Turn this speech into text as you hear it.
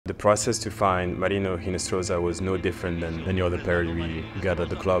The process to find Marino Hinestroza was no different than any other player we got at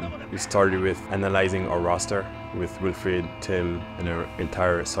the club. We started with analyzing our roster with Wilfried, Tim, and our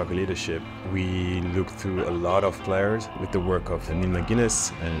entire soccer leadership. We looked through a lot of players with the work of Neil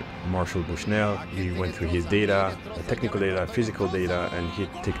McGuinness and Marshall Bushnell. We went through his data, technical data, physical data, and he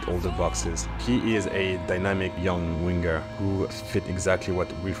ticked all the boxes. He is a dynamic young winger who fit exactly what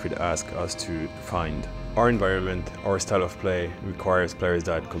Wilfried asked us to find. Our environment, our style of play requires players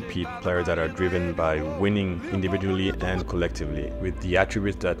that compete, players that are driven by winning individually and collectively. With the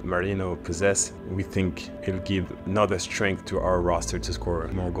attributes that Marino possesses, we think it'll give another strength to our roster to score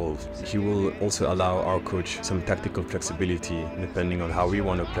more goals. He will also allow our coach some tactical flexibility depending on how we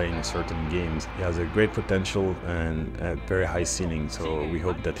want to play in certain games. He has a great potential and a very high ceiling, so we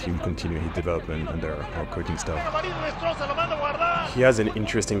hope that he will continue his development under our coaching staff. He has an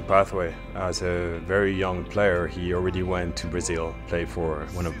interesting pathway. As a very young player, he already went to Brazil, played for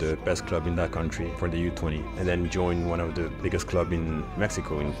one of the best clubs in that country for the U20, and then joined one of the biggest clubs in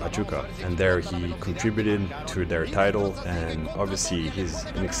Mexico, in Pachuca. And there he contributed to their title, and obviously he's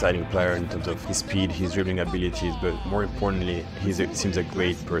an exciting player in terms of his speed, his dribbling abilities, but more importantly, he seems a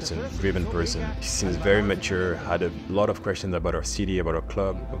great person, driven person. He seems very mature, had a lot of questions about our city, about our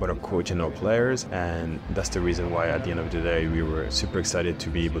club, about our coach and our players, and that's the reason why at the end of the day we were super excited to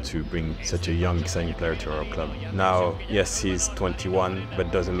be able to bring such a young, exciting player to our club. Now, yes, he's 21, but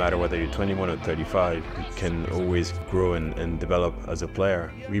it doesn't matter whether you're 21 or 35, you can always grow and develop as a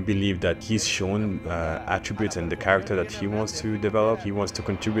player. We believe that he's shown attributes and the character that he wants to develop. He wants to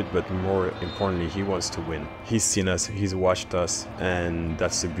contribute, but more importantly, he wants to win. He's seen us, he's watched us, and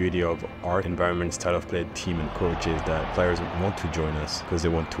that's the beauty of our environment, style of play, team and coach, is that players want to join us because they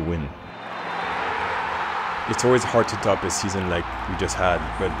want to win. It's always hard to top a season like we just had,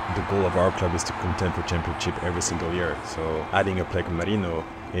 but the goal of our club is to contend for championship every single year. So adding a player like Marino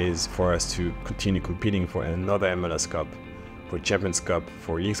is for us to continue competing for another MLS Cup, for Champions Cup,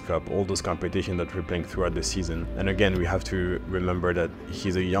 for Leagues Cup, all those competitions that we're playing throughout the season. And again, we have to remember that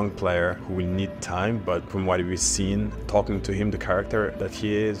he's a young player who will need time, but from what we've seen, talking to him, the character that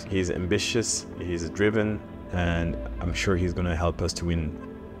he is, he's ambitious, he's driven, and I'm sure he's going to help us to win,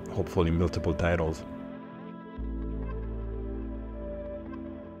 hopefully, multiple titles.